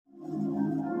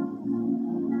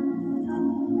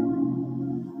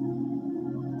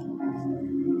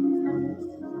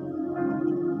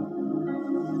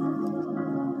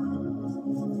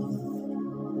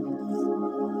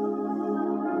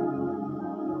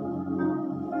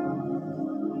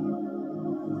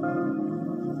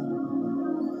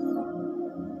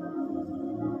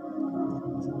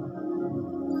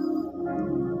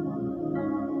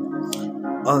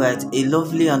All right, a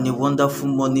lovely and a wonderful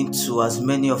morning to as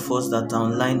many of us that are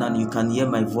online and you can hear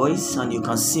my voice and you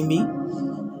can see me.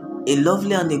 A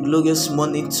lovely and a glorious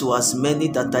morning to as many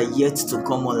that are yet to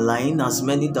come online, as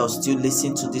many that will still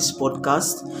listen to this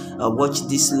podcast, watch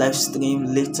this live stream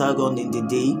later on in the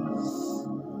day.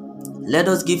 Let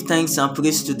us give thanks and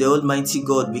praise to the Almighty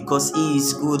God because He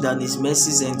is good and His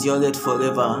mercies endureth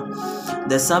forever.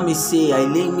 The psalmist say, I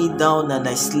lay me down and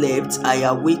I slept, I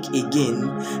awake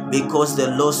again because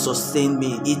the Lord sustained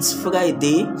me. It's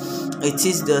Friday. It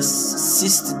is the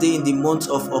 6th day in the month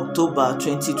of October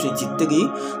 2023.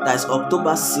 That's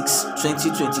October 6,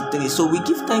 2023. So we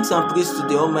give thanks and praise to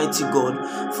the Almighty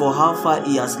God for how far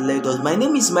He has led us. My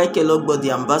name is Michael Ogbo,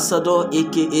 the ambassador,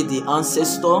 aka the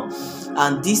ancestor.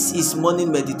 And this is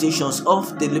morning meditations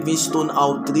of the Livingstone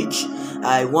Outreach.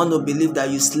 I want to believe that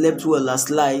you slept well last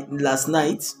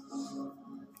night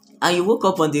and you woke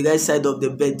up on the right side of the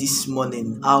bed this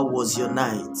morning. How was your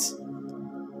night?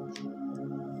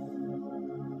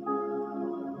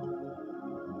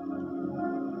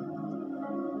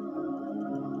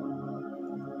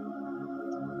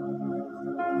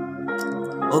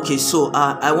 Okay, so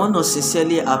I want to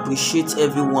sincerely appreciate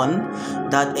everyone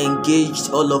that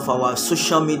engaged all of our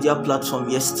social media platform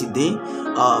yesterday,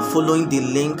 following the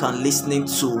link and listening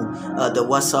to the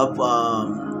WhatsApp,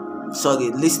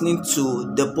 listening to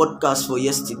the podcast for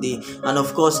yesterday, and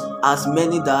of course, as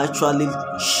many that actually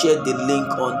shared the link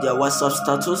on their WhatsApp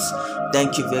status.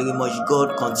 Thank you very much.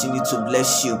 God continue to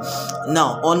bless you.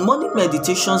 Now, on morning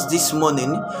meditations this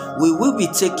morning, we will be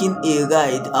taking a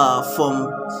ride from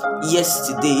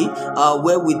yesterday,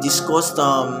 where we discussed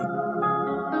now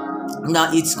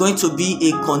it's going to be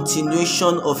a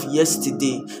continuation of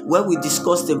yesterday where we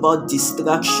discussed about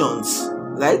distractions,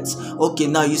 right? Okay,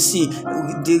 now you see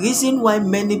the reason why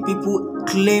many people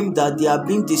claim that they are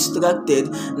being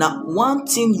distracted. Now, one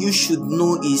thing you should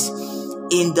know is,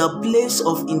 in the place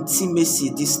of intimacy,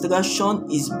 distraction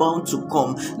is bound to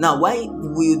come. Now, why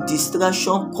will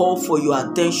distraction call for your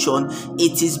attention?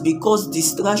 It is because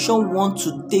distraction wants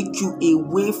to take you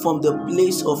away from the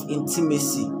place of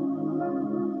intimacy.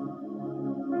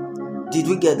 Did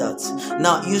we get that?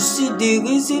 Now, you see, the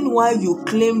reason why you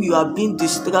claim you are being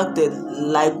distracted,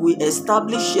 like we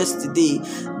established yesterday,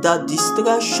 that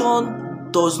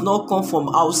distraction does not come from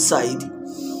outside.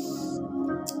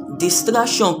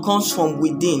 Distraction comes from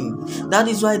within. That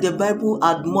is why the Bible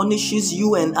admonishes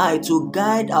you and I to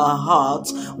guide our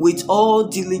hearts with all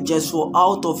diligence, for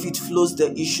out of it flows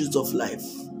the issues of life.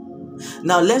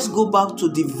 Now let's go back to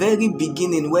the very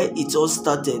beginning where it all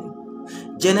started.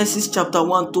 Genesis chapter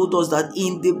 1 told us that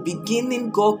in the beginning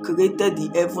God created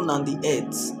the heaven and the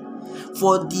earth.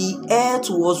 For the earth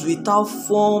was without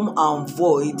form and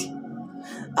void,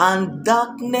 and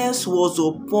darkness was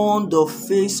upon the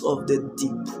face of the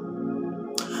deep.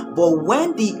 But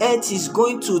when the earth is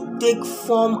going to take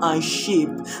form and shape,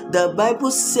 the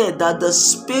Bible said that the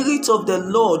Spirit of the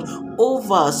Lord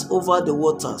hovers over the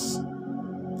waters.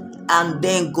 And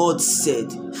then God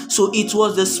said. So it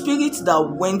was the Spirit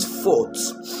that went forth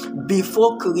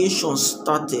before creation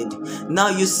started. Now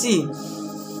you see,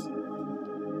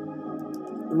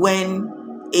 when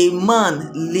a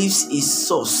man leaves his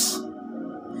source,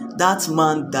 that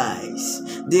man dies.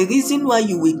 The reason why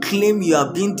you will claim you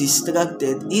are being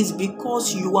distracted is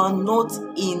because you are not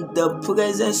in the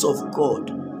presence of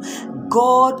God.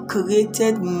 God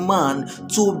created man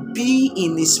to be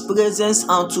in His presence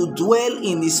and to dwell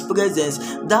in His presence.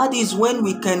 That is when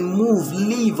we can move,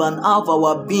 live, and have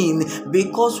our being,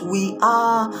 because we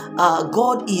are,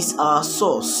 God is our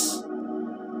source.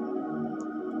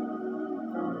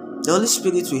 The Holy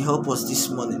Spirit will help us this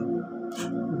morning.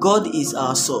 God is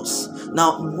our source.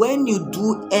 Now, when you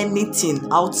do anything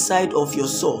outside of your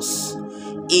source,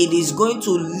 it is going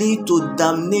to lead to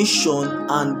damnation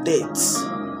and death.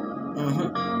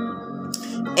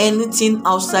 Anything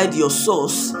outside your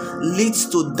source leads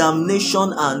to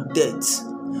damnation and death.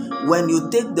 When you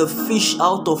take the fish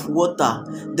out of water,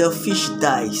 the fish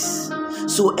dies.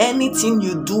 So anything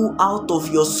you do out of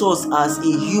your source as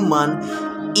a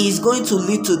human is going to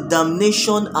lead to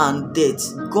damnation and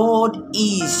death. God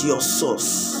is your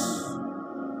source.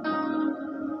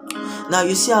 Now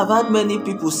you see, I've had many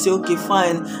people say, okay,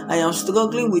 fine, I am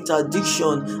struggling with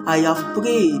addiction. I have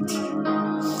prayed,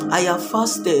 I have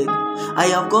fasted, I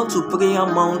have gone to prayer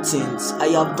mountains, I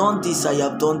have done this, I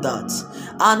have done that.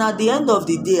 And at the end of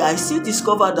the day, I still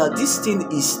discover that this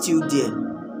thing is still there.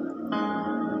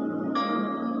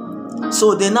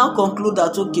 So they now conclude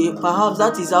that, okay, perhaps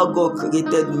that is how God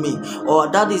created me,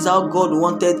 or that is how God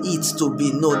wanted it to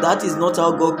be. No, that is not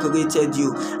how God created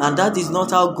you, and that is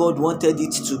not how God wanted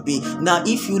it to be. Now,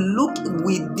 if you look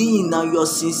within and you're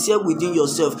sincere within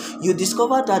yourself, you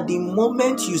discover that the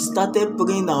moment you started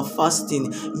praying and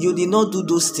fasting, you did not do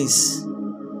those things.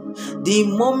 The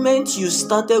moment you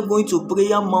started going to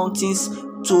prayer mountains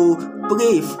to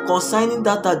pray concerning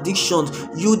that addiction,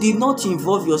 you did not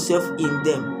involve yourself in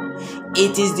them.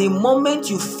 It is the moment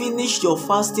you finished your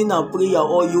fasting and prayer,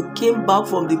 or you came back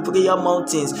from the prayer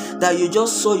mountains, that you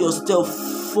just saw yourself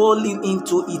falling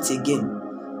into it again.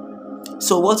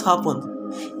 So what happened?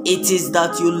 It is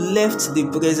that you left the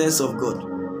presence of God.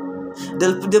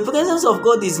 The presence of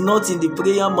God is not in the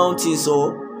prayer mountains,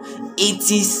 or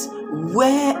it is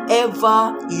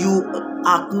wherever you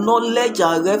acknowledge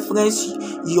and reference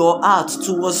your heart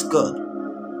towards God.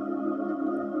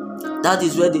 That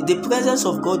is where the presence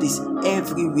of God is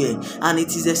everywhere, and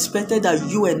it is expected that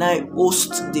you and I host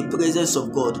the presence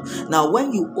of God. Now,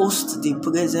 when you host the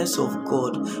presence of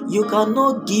God, you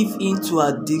cannot give in to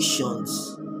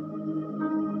addictions.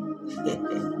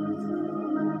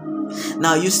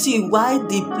 Now, you see why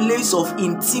the place of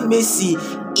intimacy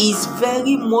is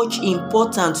very much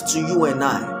important to you and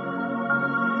I.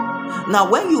 Now,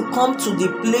 when you come to the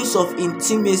place of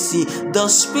intimacy, the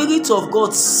Spirit of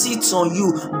God sits on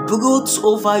you, broods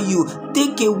over you,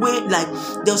 take away, like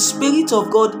the Spirit of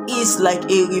God is like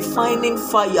a refining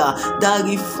fire that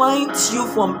refines you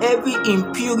from every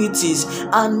impurities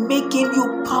and making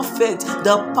you perfect,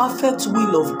 the perfect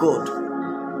will of God.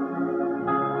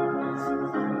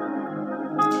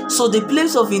 So the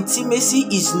place of intimacy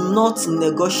is not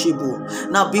negotiable.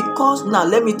 Now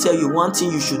let me tell you one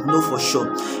thing you should know for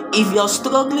sure. If you're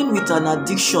struggling with an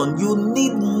addiction, you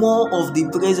need more of the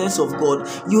presence of God.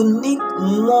 You need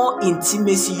more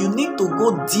intimacy. You need to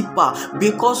go deeper,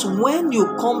 because when you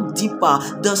come deeper,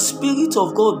 the Spirit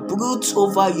of God broods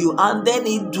over you, and then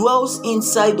it dwells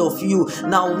inside of you.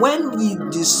 Now, when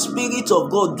the Spirit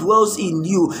of God dwells in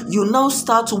you, you now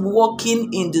start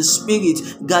walking in the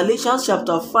Spirit. Galatians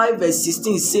chapter 5 verse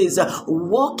 16 says,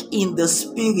 walk in the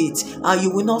Spirit and you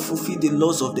will not fulfill the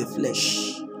laws of the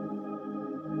flesh.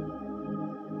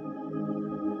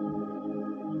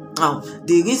 Now,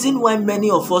 the reason why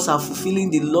many of us are fulfilling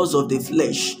the laws of the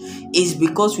flesh is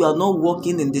because we are not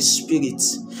walking in the Spirit.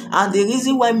 And the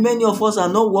reason why many of us are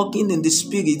not walking in the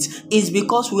Spirit is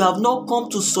because we have not come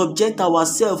to subject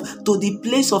ourselves to the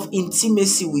place of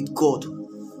intimacy with God.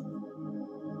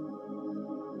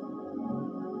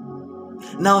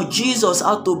 Now, Jesus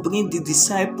had to bring the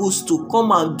disciples to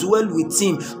come and dwell with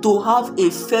him, to have a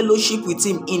fellowship with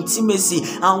him, intimacy.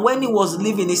 And when he was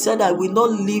leaving, he said, I will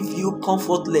not leave you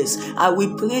comfortless. I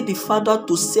will pray the Father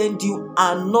to send you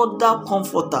another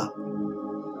comforter.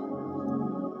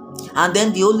 And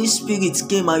then the Holy Spirit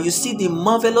came, and you see the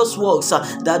marvelous works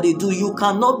that they do. You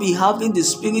cannot be having the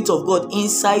Spirit of God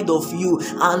inside of you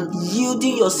and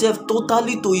yielding yourself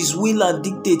totally to his will and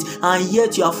dictate, and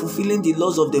yet you are fulfilling the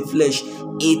laws of the flesh.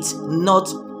 It's not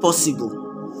possible.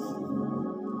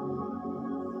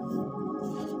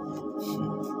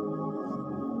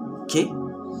 Okay?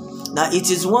 Now, it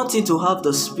is one thing to have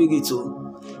the Spirit.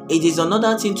 It is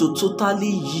another thing to totally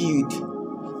yield.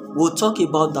 We'll talk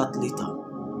about that later.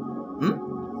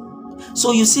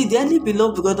 So you see, dearly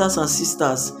beloved brothers and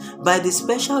sisters, by the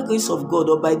special grace of God,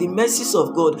 or by the mercies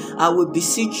of God, I will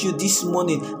beseech you this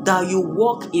morning that you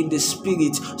walk in the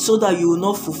Spirit, so that you will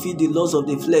not fulfill the laws of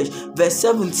the flesh. Verse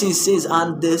 17 says,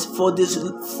 and for this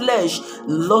flesh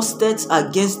lusteth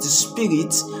against the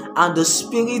Spirit, and the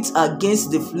Spirit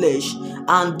against the flesh,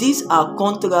 and these are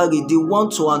contrary the one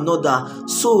to another,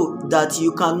 so that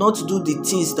you cannot do the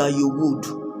things that you would.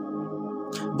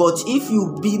 But if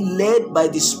you be led by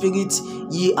the Spirit,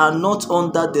 ye are not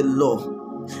under the law.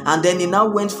 And then he now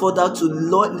went further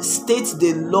to state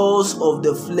the laws of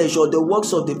the flesh, or the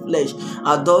works of the flesh: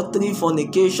 adultery,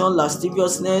 fornication,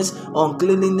 lasciviousness,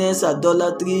 uncleanness,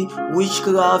 idolatry,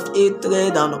 witchcraft,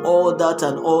 hatred, and all that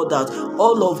and all that.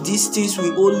 All of these things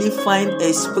we only find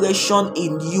expression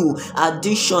in you.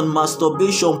 Addiction,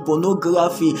 masturbation,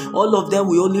 pornography, all of them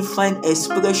we only find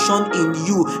expression in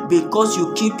you, because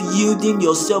you keep yielding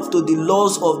yourself to the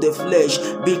laws of the flesh,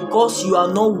 because you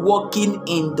are not walking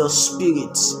in the Spirit.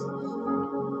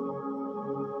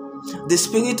 The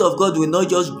Spirit of God will not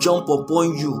just jump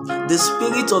upon you. The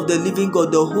Spirit of the living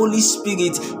God, the Holy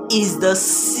Spirit, is the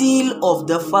seal of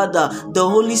the Father. The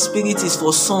Holy Spirit is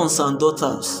for sons and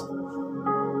daughters.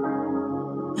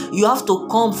 You have to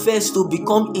come first to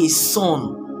become a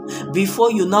son.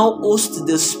 before you now host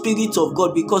the Spirit of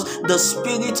God, because the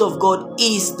Spirit of God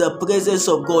is the presence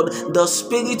of God. The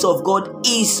Spirit of God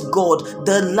is God.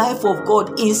 The life of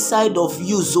God inside of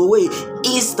you, Zoe,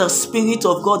 is the Spirit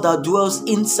of God that dwells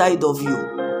inside of you.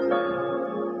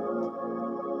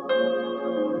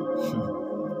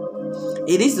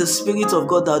 It is the Spirit of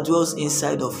God that dwells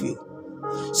inside of you.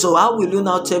 So how will you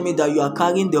now tell me that you are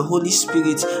carrying the Holy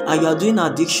Spirit and you are doing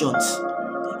addictions?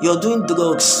 You're doing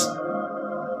drugs.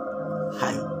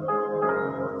 Hi.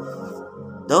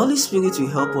 The Holy Spirit will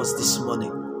help us this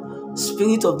morning.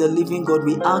 Spirit of the living God,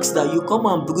 we ask that you come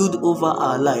and brood over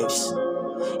our lives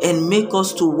and make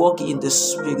us to walk in the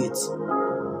Spirit.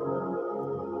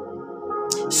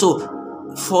 So,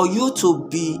 for you to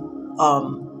be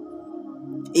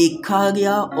a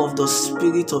carrier of the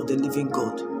Spirit of the living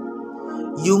God,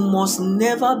 you must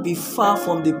never be far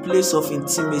from the place of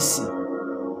intimacy.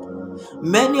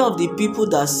 Many of the people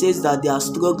that says that they are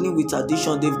struggling with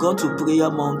addiction, they've gone to prayer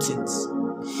mountains.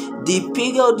 The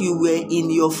period you were in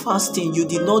your fasting, you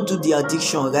did not do the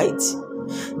addiction, right?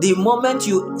 The moment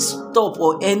you stop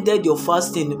or ended your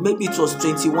fasting, maybe it was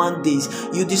 21 days,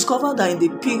 you discover that in the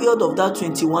period of that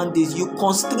 21 days, you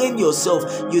constrained yourself,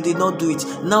 you did not do it.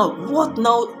 Now, what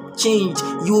now changed?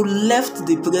 You left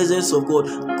the presence of God.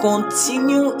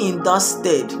 Continue in that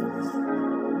stead.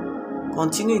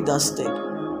 Continue in that stead.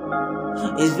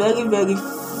 It's very, very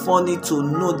funny to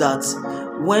know that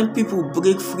when people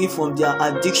break free from their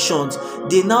addictions,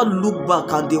 they now look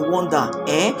back and they wonder,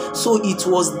 so it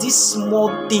was this small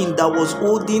thing that was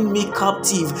holding me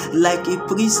captive like a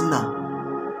prisoner.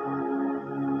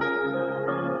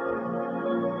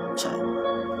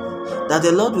 Child, that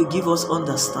the Lord will give us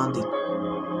understanding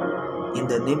in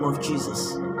the name of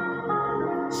Jesus.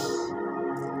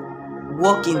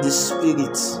 Walk in the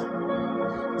Spirit.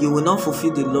 You will not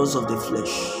fulfill the laws of the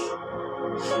flesh.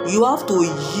 You have to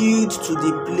yield to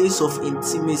the place of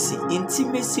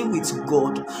intimacy with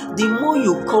God. The more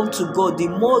you come to God, the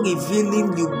more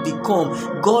revealing you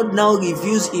become. God now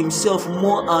reveals himself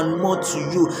more and more to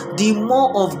you. The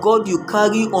more of God you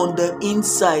carry on the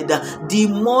inside, the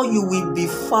more you will be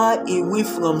far away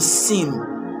from sin.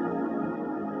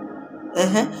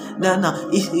 Now,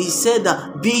 he said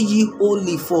that, be ye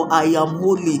holy, for I am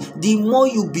holy. The more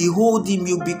you behold him,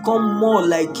 you become more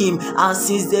like him. And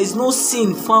since there is no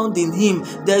sin found in him,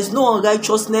 there is no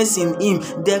unrighteousness in him,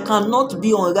 there cannot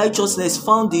be unrighteousness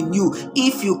found in you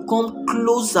if you come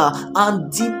closer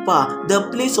and deeper, the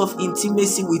place of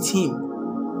intimacy with him.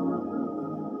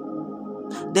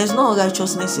 There's no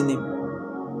unrighteousness in him.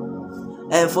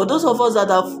 And for those of us that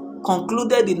have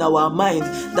concluded in our mind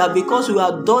that because we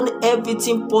have done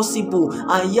everything possible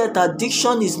and yet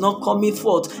addiction is not coming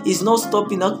forth, is not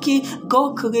stopping. Okay,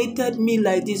 God created me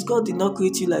like this. God did not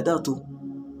create you like that too.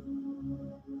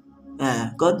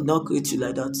 God did not create you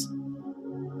like that.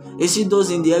 You see those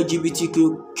in the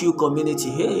LGBTQ community,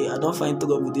 hey, I don't find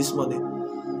trouble this morning.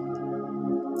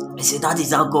 I said, that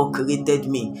is how God created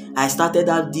me. I started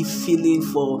having the feeling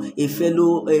for a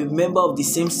member of the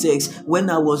same sex when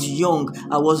I was young.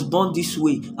 I was born this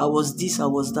way. I was this, I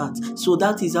was that. So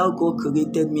that is how God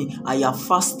created me. I have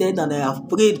fasted and I have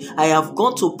prayed. I have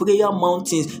gone to prayer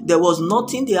mountains. There was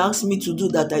nothing they asked me to do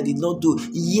that I did not do.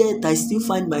 Yet I still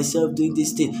find myself doing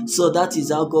this thing. So that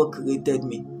is how God created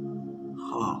me.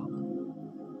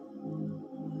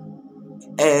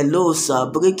 Hello,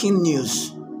 sir. Breaking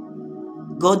news.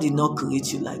 God did not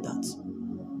create you like that.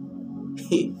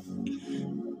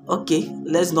 Okay,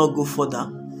 let's not go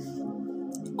further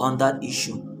on that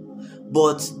issue.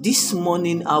 But this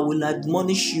morning, I will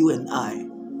admonish you and I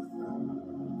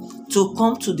to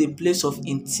come to the place of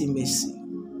intimacy.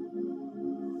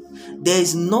 There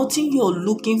is nothing you're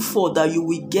looking for that you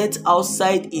will get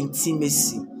outside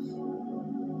intimacy.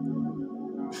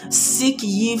 Seek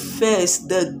ye first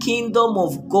the kingdom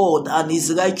of God and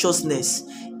his righteousness,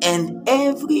 and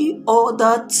every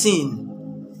other thing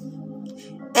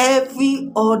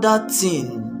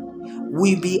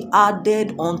will be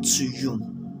added unto you.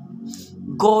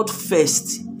 God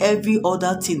first, every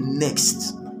other thing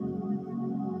next.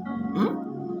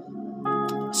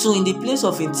 So in the place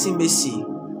of intimacy,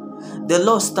 the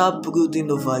Lord starts brooding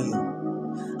over you.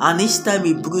 And each time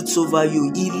he broods over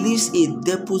you, he leaves a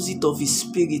deposit of his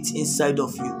spirit inside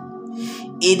of you.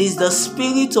 It is the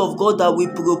Spirit of God that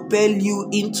will propel you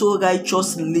into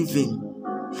righteous living.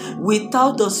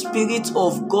 Without the Spirit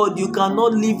of God, you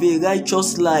cannot live a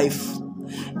righteous life.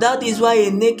 That is why a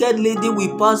naked lady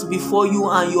will pass before you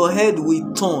and your head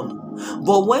will turn.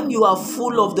 But when you are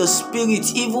full of the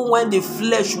Spirit, even when the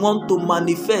flesh wants to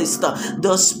manifest,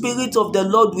 the Spirit of the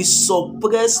Lord will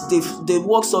suppress the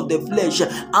works of the flesh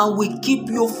and will keep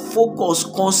you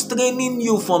focused, constraining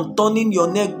you from turning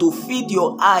your neck to feed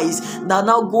your eyes that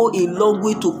now go a long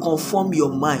way to conform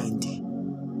your mind.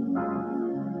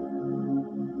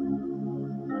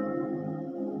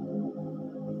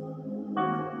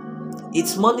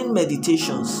 It's morning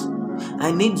meditations.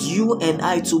 I need you and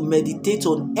I to meditate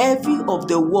on every of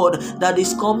the word that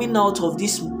is coming out of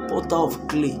this potter of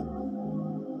clay.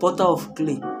 Potter of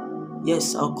clay.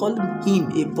 Yes, I'll call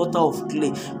him a potter of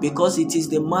clay because it is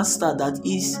the master that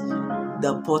is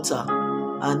the potter,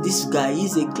 and this guy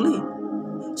is a clay.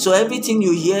 So everything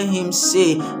you hear him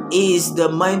say is the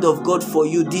mind of God for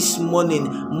you this morning.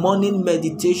 Morning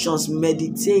meditations.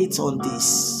 Meditate on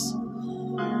this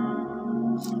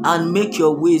and make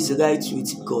your ways right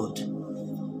with God.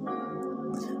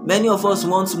 Many of us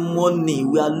want money.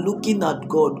 We are looking at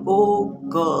God. Oh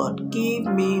God, give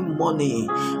me money.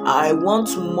 I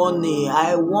want money.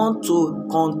 I want to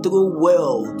control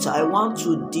wealth. I want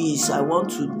to this. I want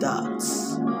to that.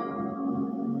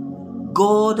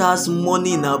 God has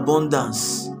money in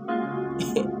abundance.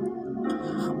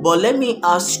 But let me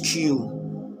ask you,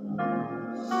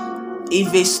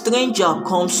 if a stranger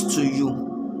comes to you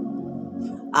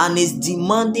and is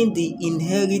demanding the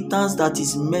inheritance that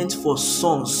is meant for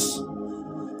sons,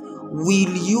 will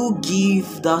you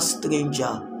give that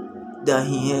stranger the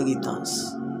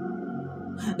inheritance?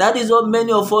 That is what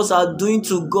many of us are doing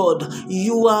to God.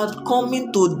 You are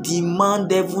coming to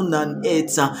demand heaven and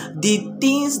earth, the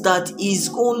things that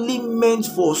is only meant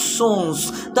for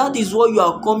sons. That is what you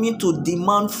are coming to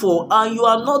demand for, and you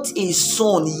are not a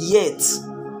son yet.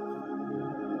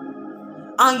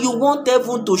 And you want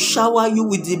heaven to shower you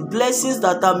with the blessings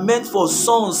that are meant for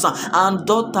sons and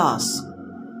daughters.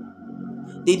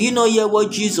 Did you not hear what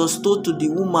Jesus told to the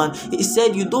woman? He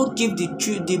said, you don't give the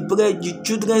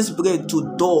children's bread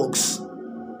to dogs.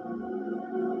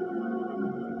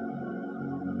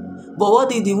 But what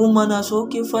did the woman ask?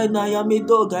 Okay, fine, I am a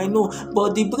dog, I know.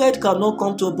 But the bread cannot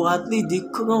come to, but at least the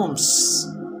crumbs.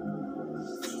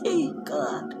 Hey,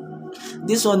 God.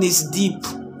 This one is deep.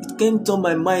 It came to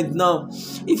my mind now.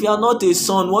 If you are not a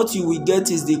son, what you will get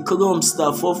is the crumbs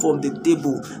that fall from the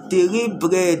table. The real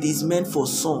bread is meant for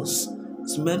sons.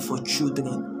 It's meant for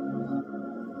children.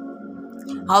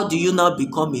 How do you now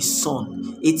become a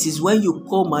son? It is when you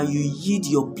come and you yield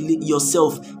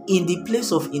yourself in the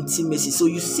place of intimacy. So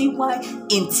you see why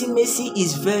intimacy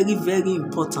is very, very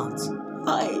important.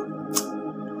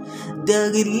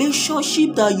 The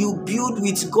relationship that you build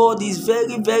with God is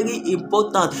very, very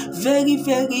important. Very,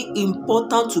 very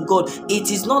important to God. It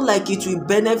is not like it will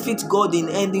benefit God in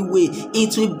any way.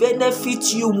 It will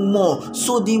benefit you more.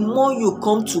 So the more you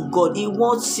come to God, He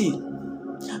wants you.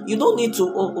 You don't need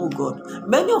to, oh God.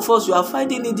 Many of us, we are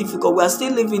finding it difficult. We are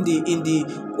still living in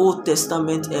the Old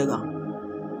Testament era.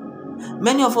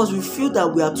 Many of us, we feel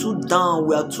that we are too down,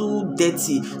 we are too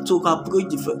dirty to approach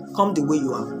different. Come the way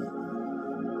you are.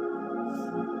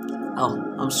 Oh,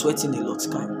 I'm sweating a lot,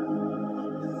 Sky.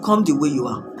 Come the way you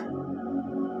are.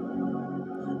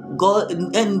 God,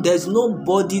 and there's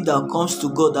nobody that comes to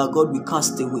God that God will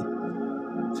cast away.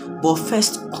 But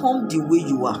first, come the way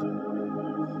you are.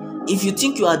 If you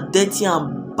think you are dirty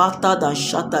and battered and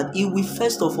shattered, He will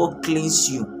first of all cleanse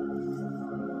you.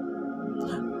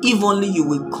 If only you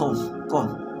will come,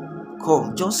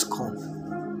 just come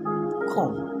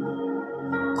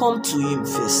to Him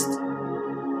first.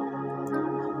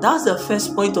 That's the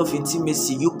first point of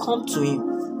intimacy. You come to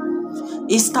Him.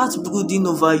 He starts brooding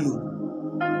over you.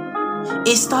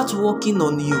 He starts working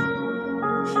on you.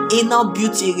 He now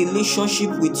builds a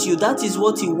relationship with you. That is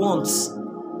what He wants.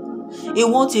 He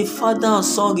wants a father and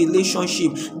son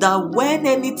relationship, that when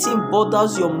anything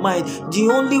bothers your mind, the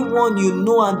only one you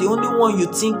know and the only one you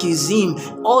think is Him,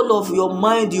 all of your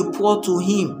mind you pour to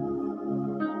Him.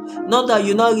 Not that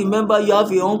you now remember you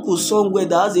have a uncle somewhere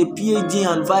that has a PhD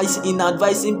in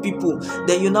advising people,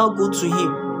 then you now go to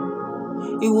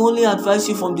him. He will only advise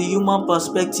you from the human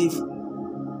perspective,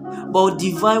 but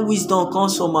divine wisdom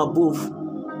comes from above.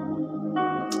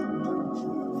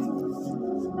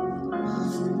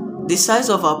 The size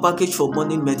of our package for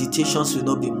morning meditations will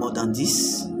not be more than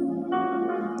this.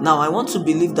 Now, I want to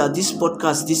believe that this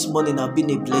podcast this morning has been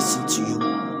a blessing to you.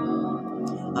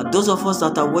 And those of us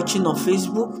that are watching on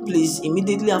Facebook, please,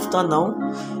 immediately after now,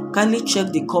 kindly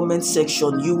check the comment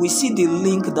section. You will see the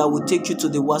link that will take you to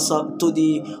the WhatsApp, to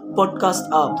the podcast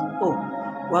app.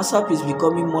 Oh, WhatsApp is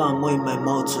becoming more and more in my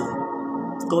mouth too.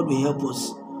 God will help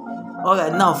us. All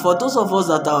right, now, for those of us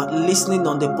that are listening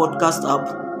on the podcast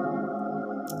app,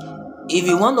 If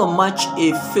you want to match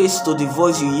a face to the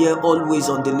voice you hear always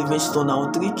on the Livingstone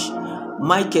Outreach,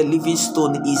 Michael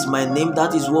Livingstone is my name.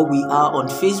 That is what we are on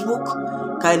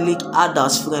Facebook. Kindly add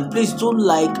as friend. Please do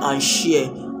like and share.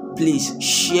 Please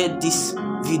share this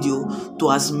video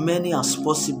to as many as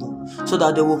possible so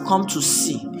that they will come to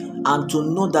see and to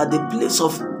know that the place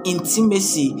of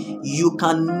intimacy, you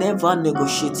can never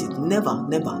negotiate it. Never.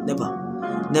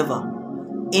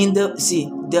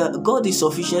 God is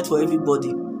sufficient for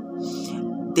everybody.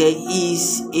 There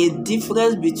is a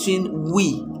difference between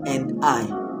we and I.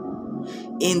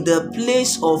 In the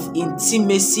place of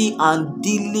intimacy and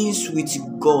dealings with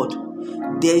God,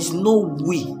 there is no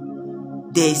we,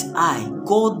 there is I.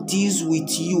 God deals with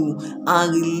you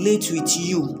and relates with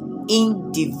you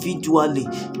individually,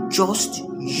 just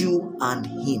you and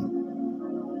Him.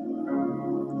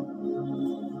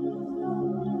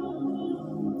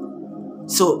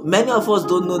 So many of us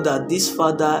don't know that this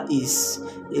Father is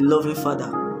a loving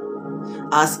Father.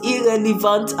 As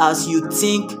irrelevant as you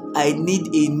think I need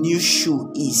a new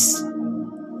shoe is,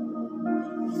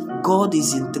 God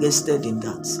is interested in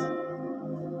that.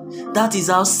 That is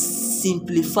how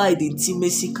simplified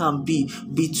intimacy can be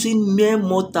between mere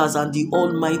mortals and the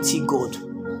Almighty God.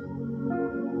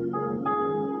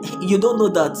 You don't know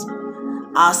that?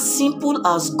 As simple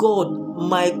as God,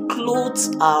 my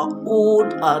clothes are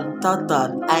old and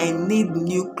tattered, I need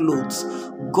new clothes.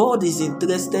 God is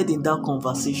interested in that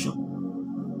conversation.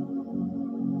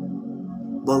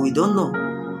 But we don't know.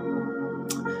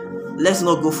 Let's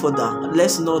not go further.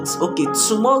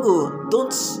 Tomorrow,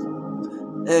 don't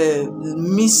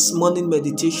miss morning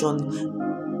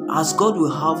meditation, as God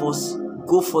will have us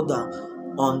go further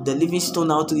on the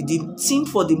Livingstone Outreach. The theme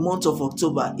for the month of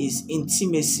October is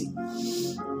intimacy.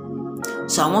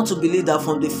 So I want to believe that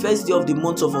from the first day of the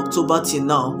month of October till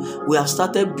now, we have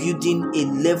started building a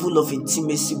level of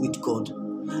intimacy with God.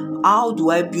 How do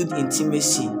I build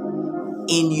intimacy?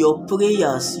 In your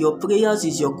prayers. Your prayers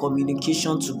is your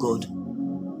communication to God.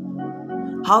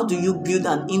 How do you build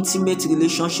an intimate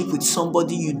relationship with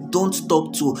somebody you don't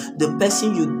talk to, the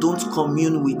person you don't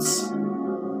commune with?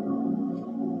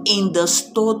 In the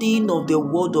studying of the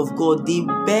Word of God. The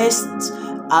best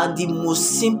and the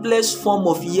most simplest form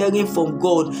of hearing from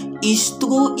God is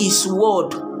through His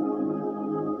Word.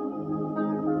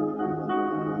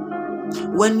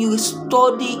 When you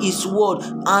study His Word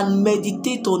and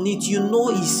meditate on it, you know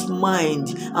His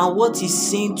mind and what He's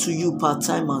saying to you per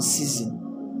time and season.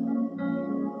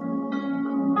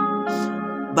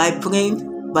 By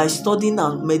praying, by studying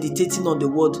and meditating on the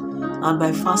Word, and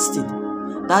by fasting.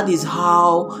 That is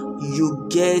how you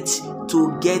get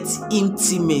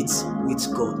intimate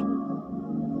with God.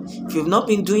 If you've not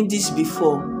been doing this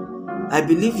before, I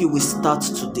believe you will start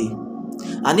today.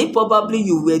 And if probably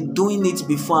you were doing it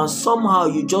before and somehow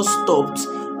you just stopped,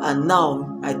 and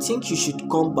now I think you should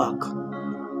come back.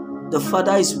 The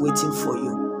Father is waiting for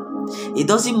you. It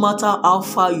doesn't matter how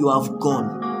far you have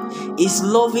gone. His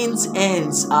loving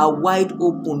hands are wide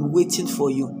open waiting for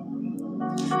you.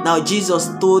 Now Jesus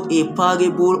told a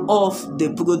parable of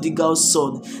the prodigal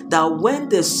son, that when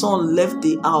the son left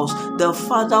the house, the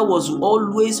father was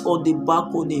always on the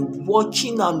balcony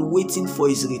watching and waiting for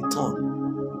his return.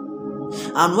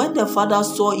 And when the father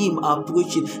saw him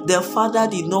approaching, the father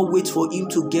did not wait for him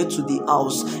to get to the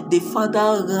house. The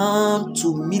father ran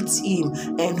to meet him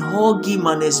and hug him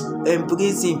and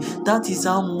embrace him. That is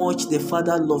how much the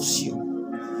father loves you.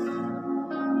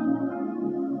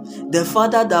 The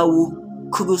father that will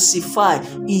crucify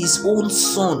his own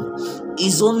son,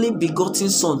 his only begotten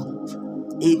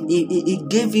son, he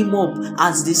gave him up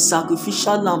as the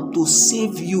sacrificial lamb to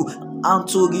save you and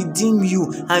to redeem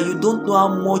you, and you don't know how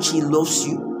much he loves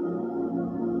you.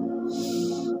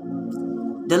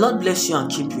 The Lord bless you and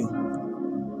keep you.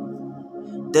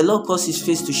 The Lord cause his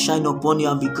face to shine upon you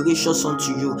and be gracious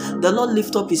unto you. The Lord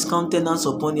lift up his countenance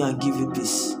upon you and give you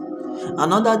peace.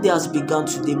 Another day has begun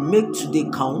today. Make today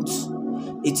count.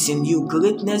 It's in you.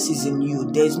 Greatness is in you.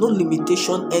 There is no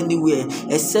limitation anywhere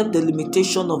except the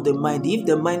limitation of the mind. If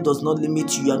the mind does not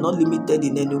limit you, you are not limited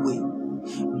in any way.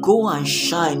 Go and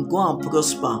shine. Go and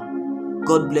prosper.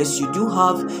 God bless you. Do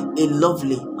have a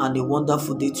lovely and a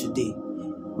wonderful day today.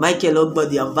 Michael Ogba,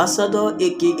 the ambassador,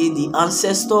 aka the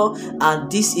ancestor,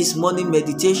 and this is morning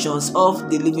meditations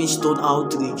of the Livingstone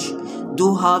Outreach.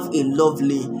 Do have a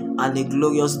lovely and a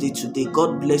glorious day today.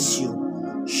 God bless you.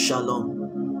 Shalom.